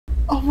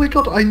Oh my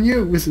god, I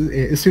knew it was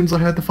it as soon as I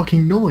heard the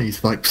fucking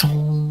noise. Like,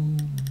 I'm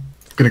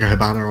gonna go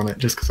Habana on it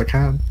just because I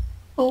can.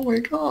 Oh my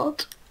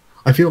god.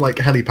 I feel like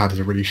helipad is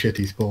a really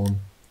shitty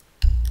spawn.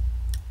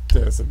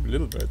 There's a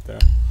little bit there.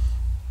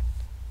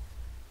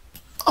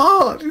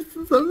 Oh, this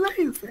is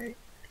amazing.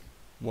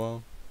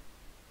 Wow.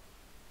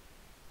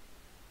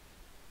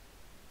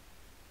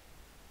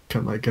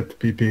 Can I get the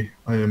PP?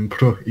 I am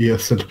pro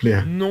ESL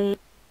player. No.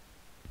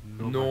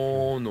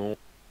 No.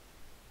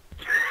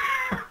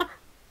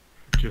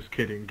 Just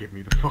kidding, give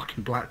me the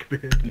fucking black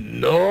beard.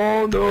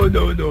 No.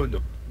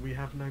 We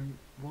have no...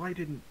 Why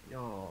didn't...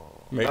 Oh...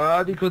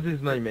 Mate. Because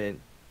it's my man.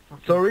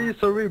 Sorry,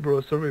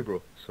 bro. Sorry.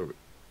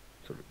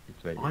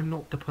 It's my man. I'm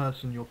not the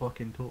person you're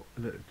fucking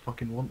that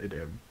fucking wanted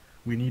him.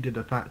 We needed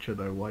a Thatcher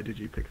though, why did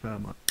you pick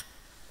Thermite?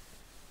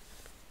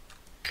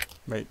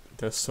 Mate,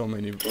 there's so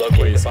many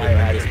ways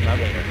around this map.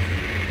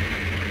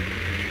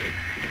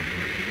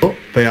 Oh,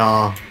 they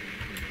are...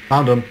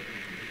 Found them.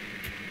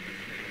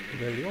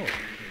 There we go.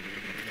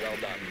 Well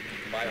done.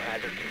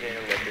 Biohazard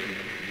container located.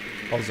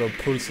 Also,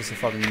 Pulse is a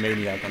fucking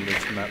maniac on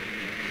this map.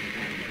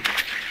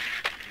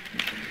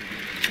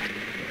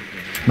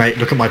 Mate,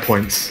 look at my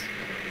points.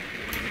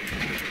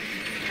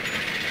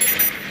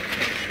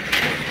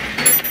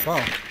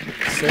 Wow,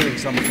 saving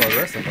some for the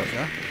rest of us,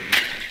 yeah?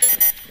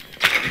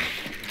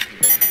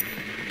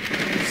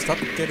 Stop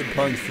getting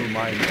points through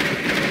mine.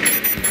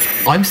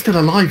 I'm still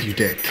alive, you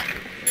dick.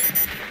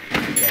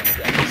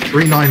 Plus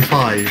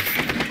 395,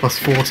 plus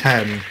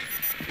 410,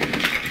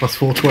 plus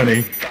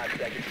 420,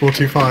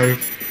 425,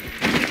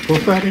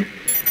 430,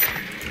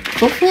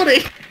 440!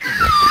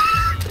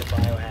 The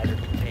biohazard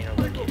container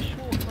location.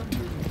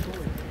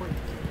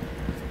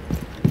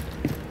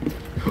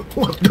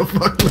 What the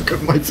fuck? Look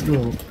at my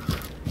score.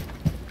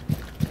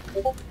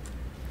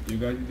 You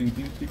guys using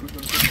TeamSpeak or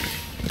something?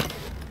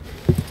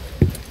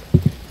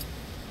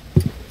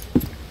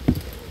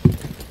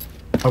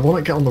 I want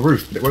to get on the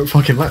roof, but it won't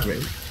fucking let me.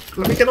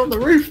 Let me get on the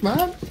roof,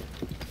 man!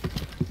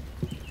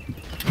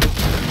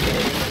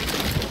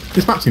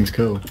 This map seems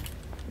cool.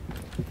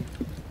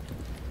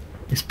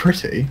 It's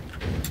pretty.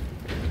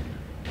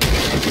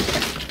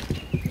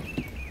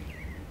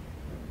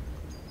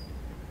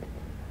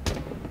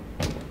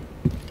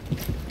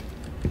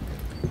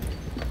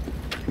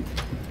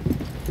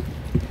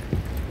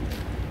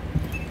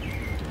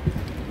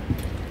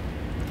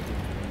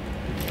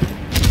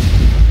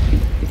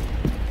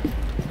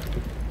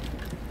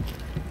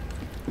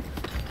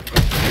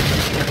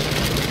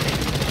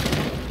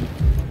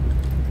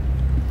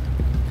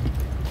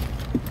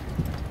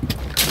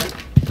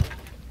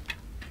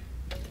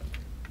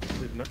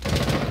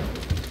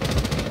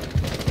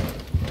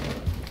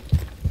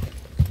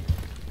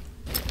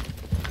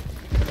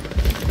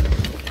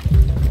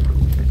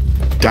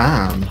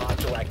 Damn.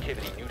 Hostile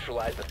activity.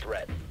 Neutralize the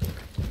threat.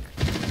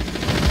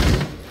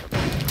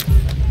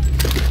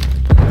 Stop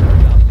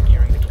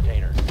securing the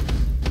container.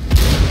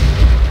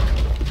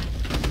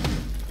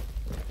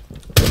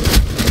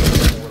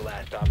 Four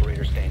last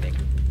operator standing.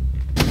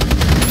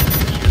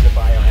 Secure the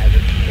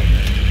biohazard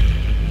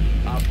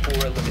container. Op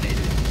 4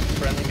 eliminated.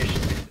 Friendly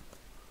mission.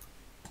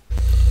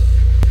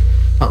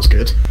 That was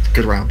good.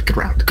 Good round,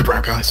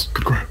 guys.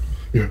 Good round.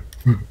 Yeah.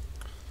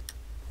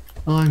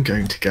 I'm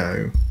going to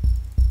go...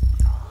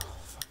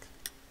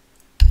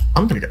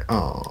 I'm gonna go...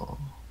 Oh.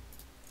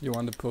 You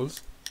want the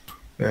Pulse?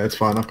 Yeah, it's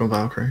fine, I've gone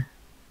Valkyrie.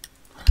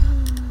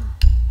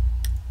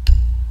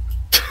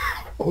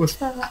 What was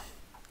that?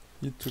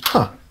 You took...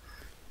 Huh.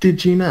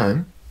 Did you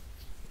know?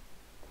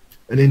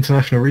 An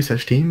international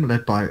research team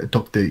led by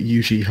Dr.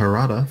 Yuji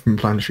Harada from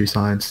Planetary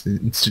Science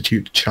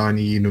Institute, China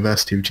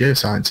University of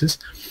Geosciences,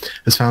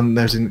 has found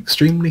there's an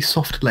extremely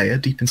soft layer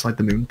deep inside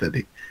the moon that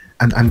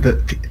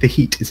the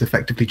heat is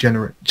effectively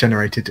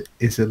generated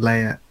is a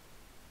layer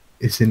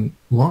is in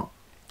what?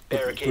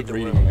 Barricade the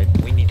reading, room. mate.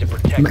 We need to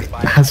protect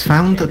the Has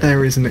found that biohazard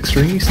there is an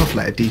extremely soft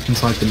layer deep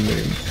inside the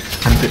moon,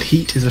 and that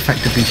heat is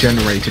effectively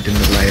generated in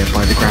the layer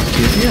by the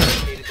gravity of the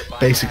Earth.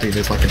 Basically,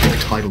 there's like a big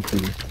tidal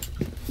pool,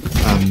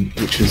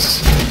 which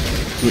means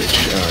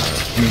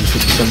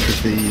that the centre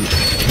of the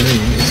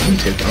moon is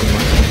heated,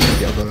 unlike all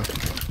the other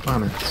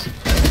planets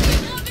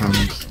and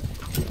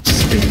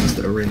things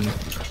that are in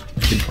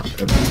planet.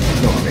 You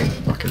know what I mean?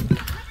 Fucking.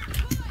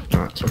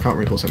 Alright, so I can't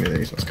reinforce any of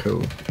these. That's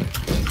cool.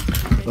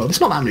 Oh,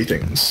 there's not that many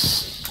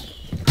things.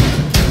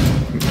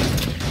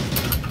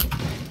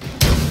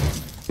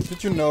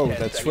 Did you know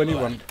that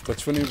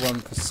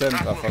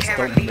 21% of us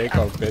don't make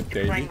our bed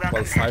daily,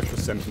 while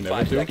 5%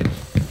 never do?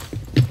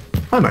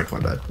 I make my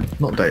bed.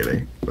 Not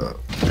daily, but...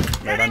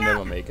 Mate, I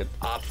never make it.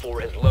 Op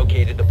 4 has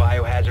located the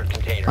biohazard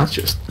container. That's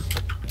just...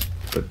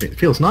 But it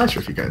feels nicer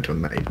if you go into a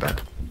made bed.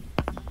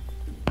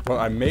 Well,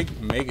 I make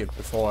it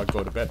before I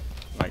go to bed.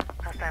 Like,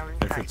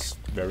 if it's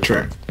very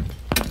True. hot.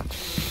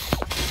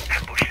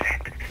 Ambush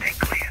set. Stay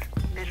clear.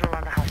 Visual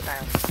on the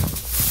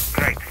hostiles.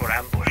 Great for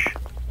ambush.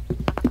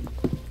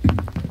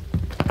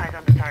 Eyes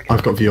on the target.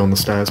 I've got view on the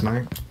stairs,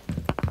 mate.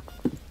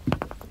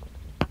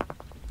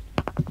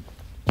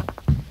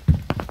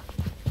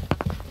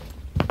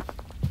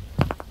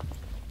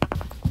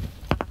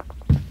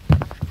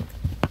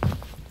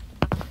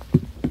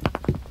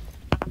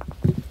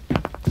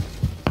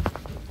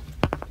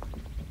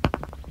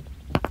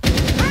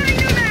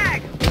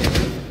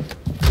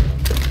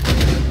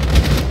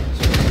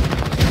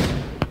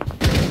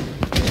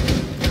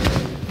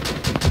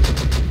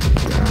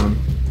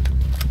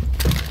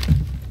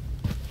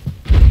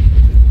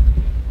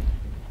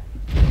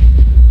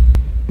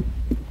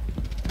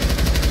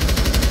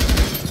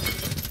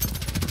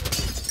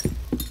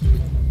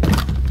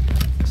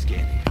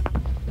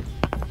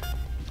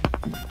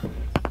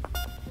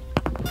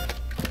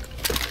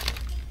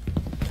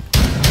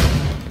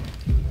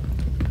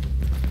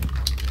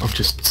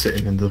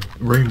 sitting in the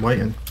room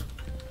waiting.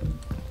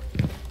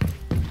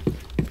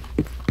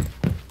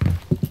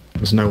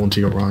 There's no one to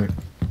your right.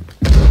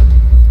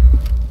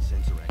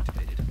 Sensor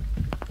activated.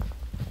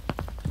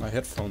 My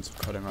headphones are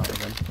cutting out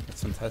again.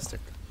 That's fantastic.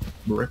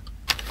 Rip.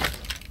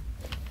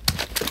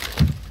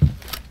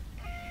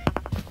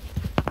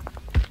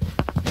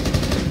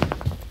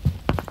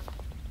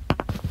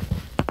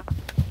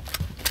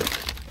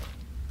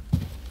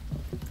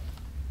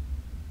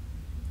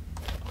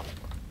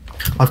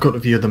 I've got a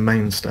view of the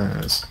main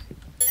stairs.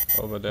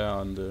 Over there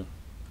on the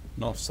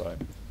north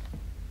side.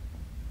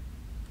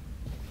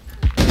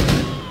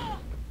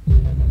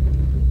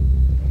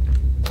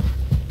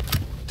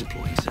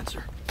 Deploying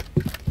sensor.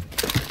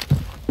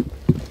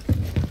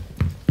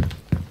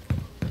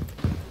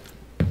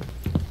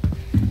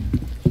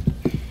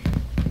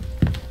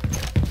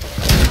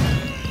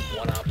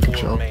 One op Good 4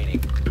 job.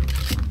 remaining.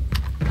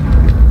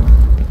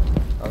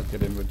 I'll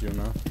get in with you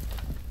now.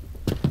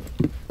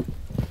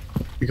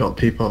 We got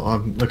people.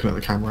 I'm looking at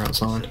the camera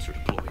outside. Sensor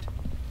deployed.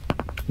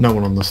 No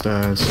one on the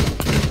stairs.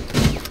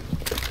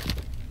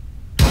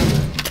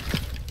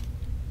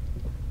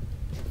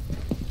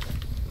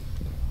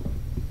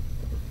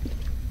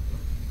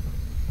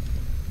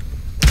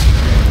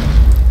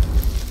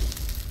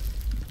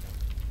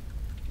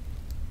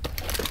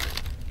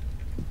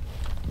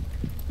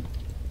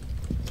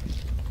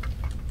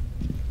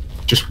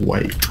 Just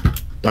wait.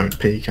 Don't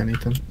peek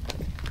anything.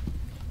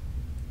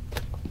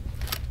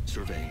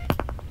 Surveying.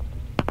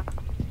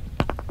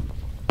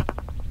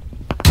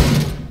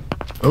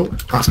 Oh,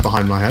 that's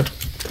behind my head.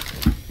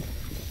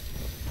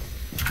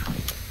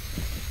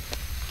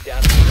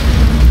 Down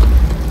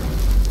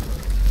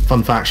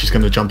Fun fact, she's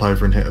going to jump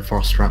over and hit a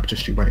frost trap,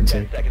 just you wait and see.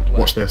 10 seconds left.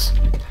 Watch this.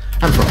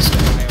 And frost.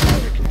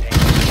 biohazard container.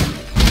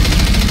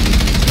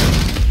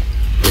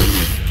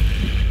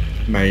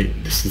 Mate,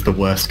 this is the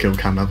worst kill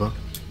cam ever.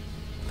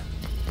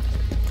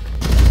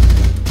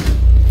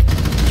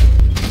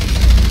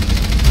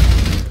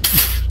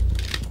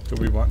 Do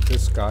we want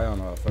this guy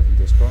on our fucking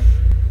Discord?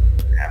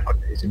 Yeah, fuck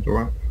it, he seems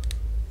alright.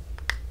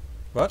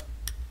 What?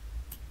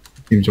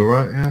 Seems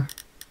alright, yeah.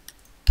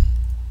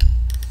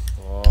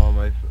 Oh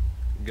my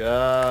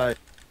guy.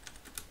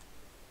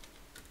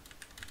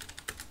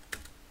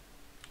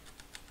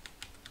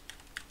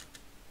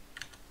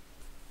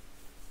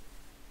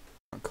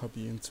 I'll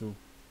copy into.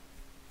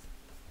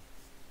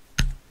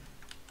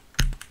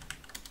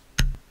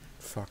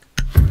 Fuck.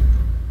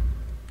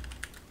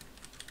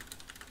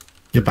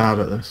 You're bad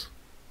at this.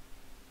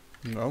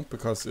 No,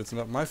 because it's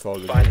not my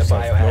fault. Find the It's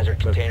self- biohazard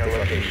the container fucking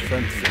location.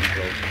 friend thing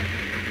broke.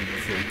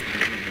 Thing.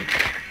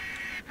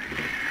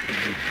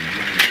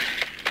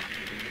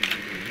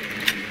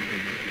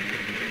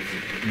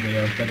 They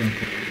are second.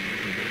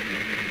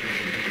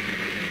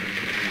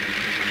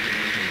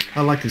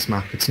 I like this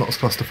map. It's not as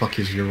clusterfucky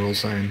as you're all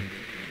saying.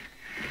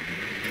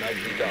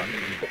 Nicely done.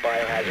 The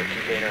biohazard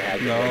container has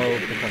been No,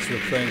 located. because we're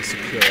playing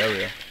secure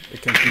area.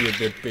 It can be a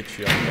bit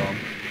bitchy on bomb.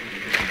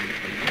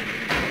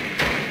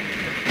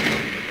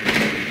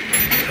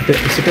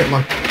 It's a bit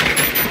like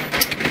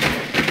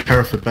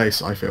Hereford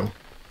base, I feel,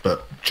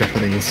 but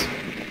Japanese.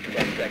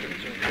 10 seconds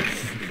to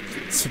insertion.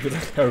 It's a bit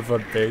like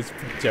Harvard base,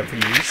 but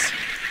Japanese.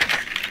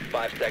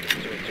 5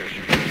 seconds to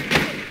insertion.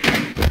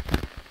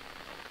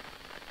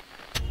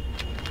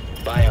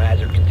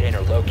 Biohazard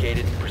container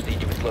located. Proceed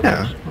to its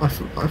Yeah,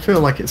 location. I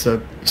feel like it's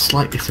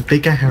a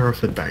bigger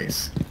Hereford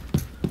base.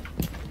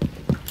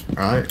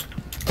 Right?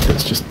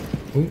 It's just.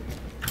 Ooh.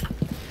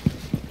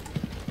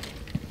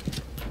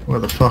 Where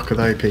the fuck are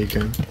they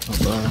peeking? Up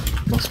there.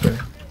 Must be.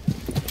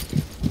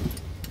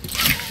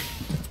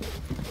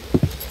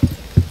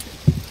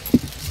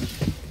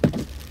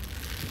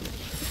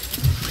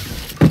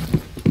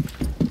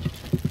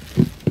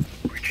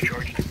 Breach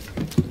charged.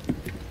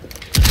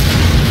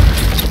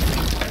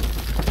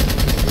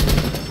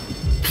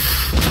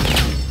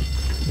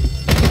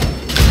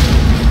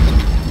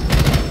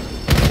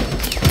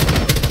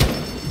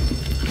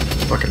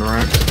 Fucking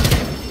wrecked.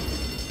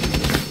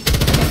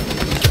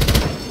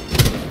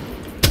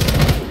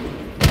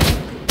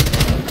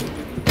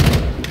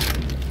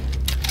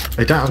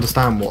 They don't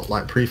understand what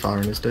like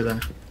pre-firing is, do they?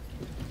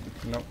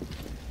 No.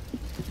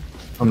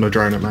 I'm gonna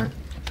drone it, mate.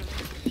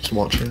 Just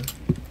watch it.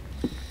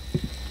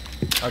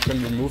 I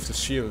can remove the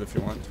shield if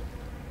you want.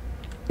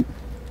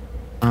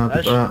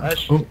 Ash, But,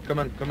 Ash, oh, come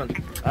on.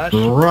 Ash,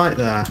 right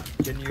there.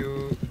 can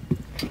you...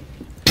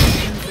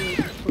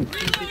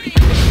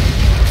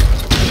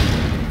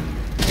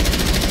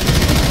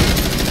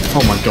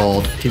 Oh my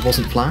god, he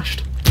wasn't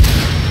flashed?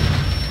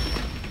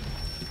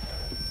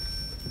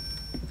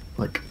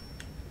 Like...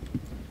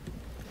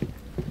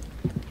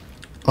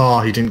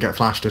 Oh, he didn't get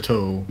flashed at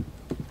all.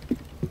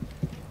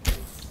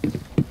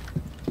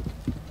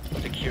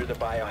 Secure the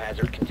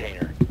biohazard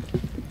container.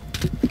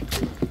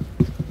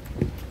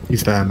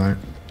 He's there, mate.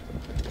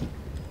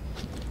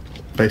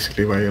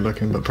 Basically where you're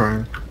looking, but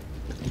prone.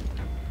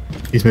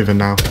 He's moving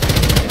now.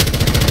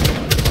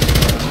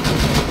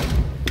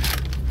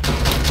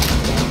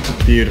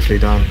 Beautifully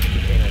done.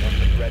 Container once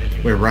the threat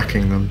is We're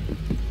wrecking them.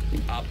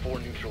 Op 4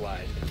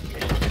 neutralized.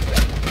 Mission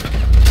successful.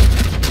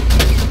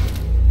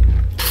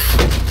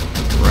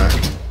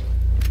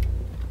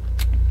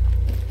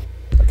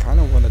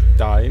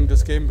 dying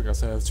this game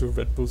because I have 2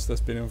 Red Bulls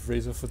that's been in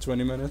freezer for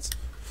 20 minutes.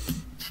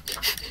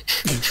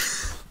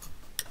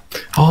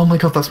 Oh my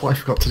god, that's what I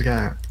forgot to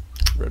get.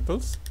 Red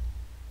Bulls?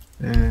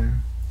 Yeah,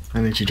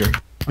 energy drink.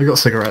 I got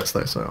cigarettes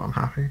though, so I'm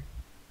happy.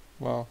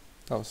 Wow,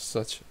 that was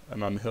such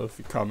an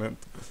unhealthy comment.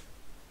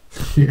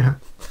 Yeah.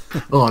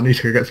 Oh, I need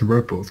to go get some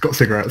Red Bulls. Got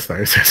cigarettes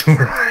though, so it's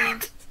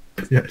alright.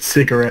 Yeah,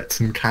 cigarettes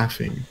and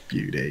caffeine.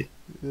 Beauty.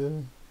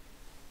 Yeah.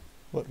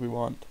 What we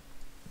want.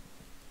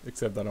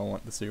 Except I don't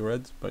want the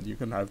cigarettes, but you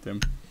can have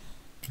them.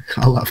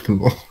 I'll have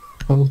them all.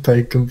 I'll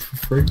take them for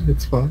free,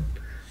 it's fine.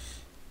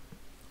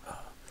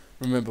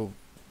 Remember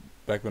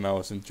back when I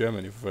was in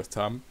Germany for the first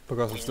time,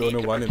 because I was the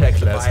only one in the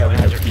class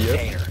having a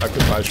beer, I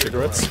could buy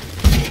cigarettes.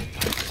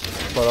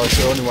 But I was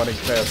the only one in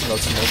class not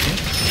smoking.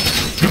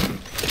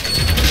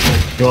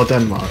 You're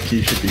Denmark,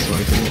 you should be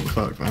smoking. What the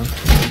fuck, man?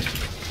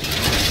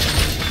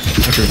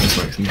 Everyone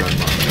smokes in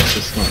Denmark, that's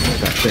just not like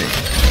that thing.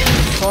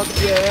 Fuck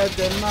yeah,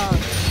 Denmark!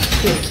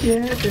 Fuck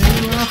yeah,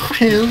 Denmark,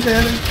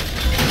 helvede!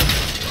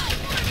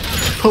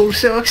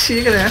 Pose og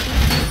cigaret!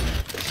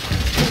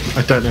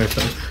 I don't know if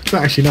that... I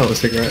don't actually know what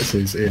cigarettes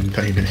is in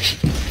Danish.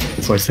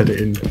 So I said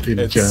it in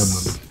German.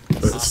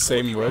 It's the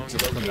same word,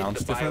 just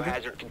pronounced differently.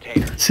 Biohazard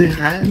container.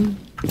 Cigaretten?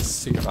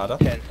 Cigarette.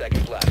 10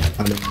 seconds left.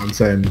 I know I'm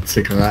saying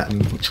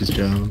cigaretten, which is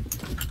German.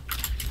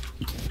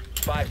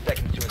 5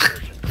 seconds to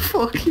insertion.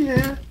 Fuck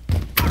yeah!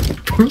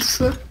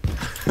 Pulse?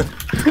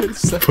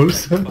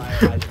 Pulse?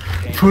 Biohazard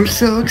container.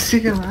 Pulse og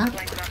cigaret?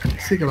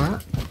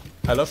 Cigaret?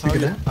 I love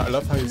Cigarette?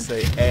 how you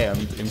say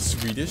and in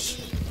Swedish.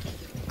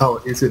 Oh,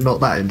 is it not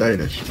that in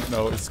Danish?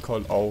 No, it's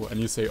called og, and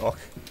you say ok.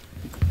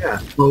 Yeah,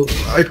 well,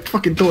 I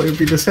fucking thought it would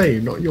be the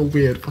same, not your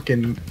weird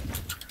fucking...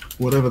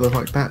 whatever the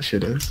fuck that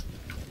shit is.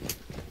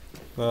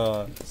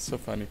 So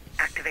funny.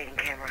 Activating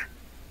camera.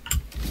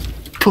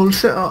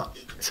 Pulse og...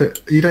 So,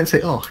 you don't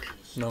say ok?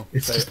 No,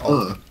 It's say just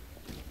og.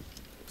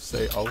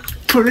 Say og.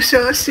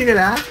 Pulse og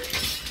cigaret?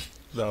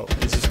 No,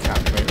 you just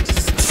can't, mate.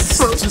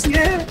 Fuck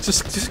yeah!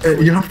 Just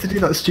You have to do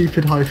that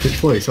stupid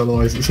high-pitched voice,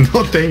 otherwise it's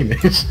not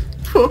Danish.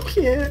 Fuck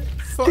yeah!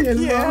 Fuck yeah,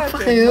 Denmark,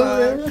 Denmark.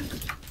 helvede!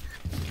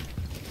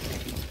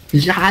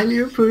 Jeg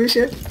lever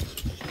pølse.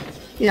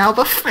 Jeg er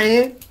på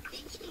fan.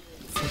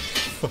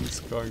 What's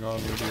going on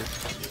with you?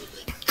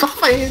 For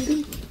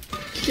fan.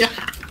 Yeah.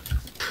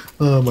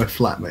 Oh, my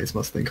flatmates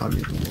must think I'm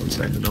even more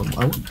insane than normal.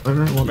 I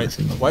don't want Mate, this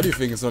in my... why do you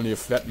think it's only your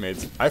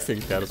flatmates? I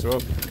think that as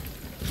well.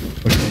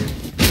 Okay.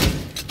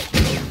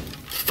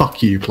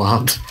 Fuck you,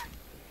 plant.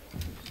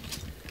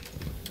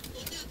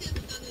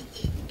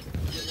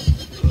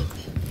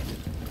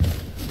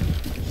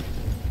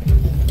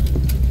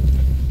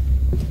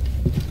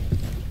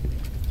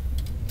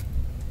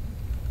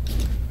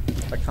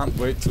 I can't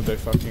wait till they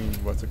fucking,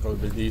 what's it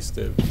called, release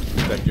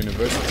that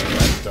university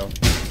map though.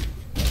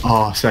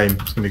 Oh, same.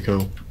 It's gonna be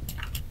cool.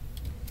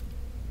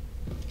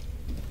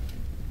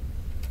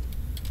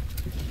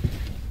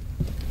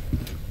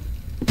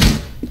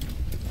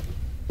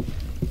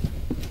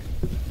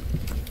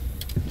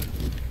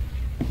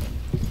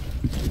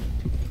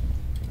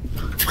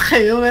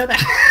 Helvede.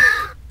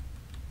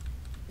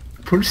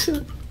 Pulse.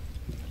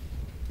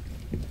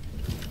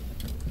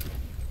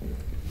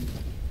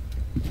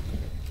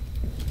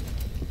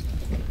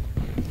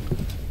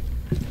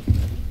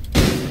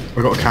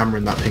 I've got a camera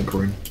in that pink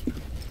room.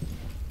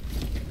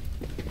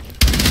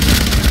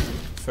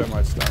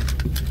 Thermite's down.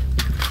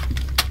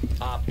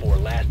 Op 4,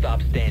 last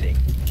stop standing.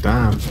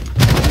 Damn.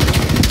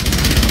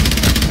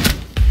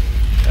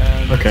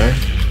 And Okay.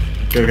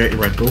 Go get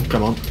your Red Bull,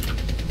 come on.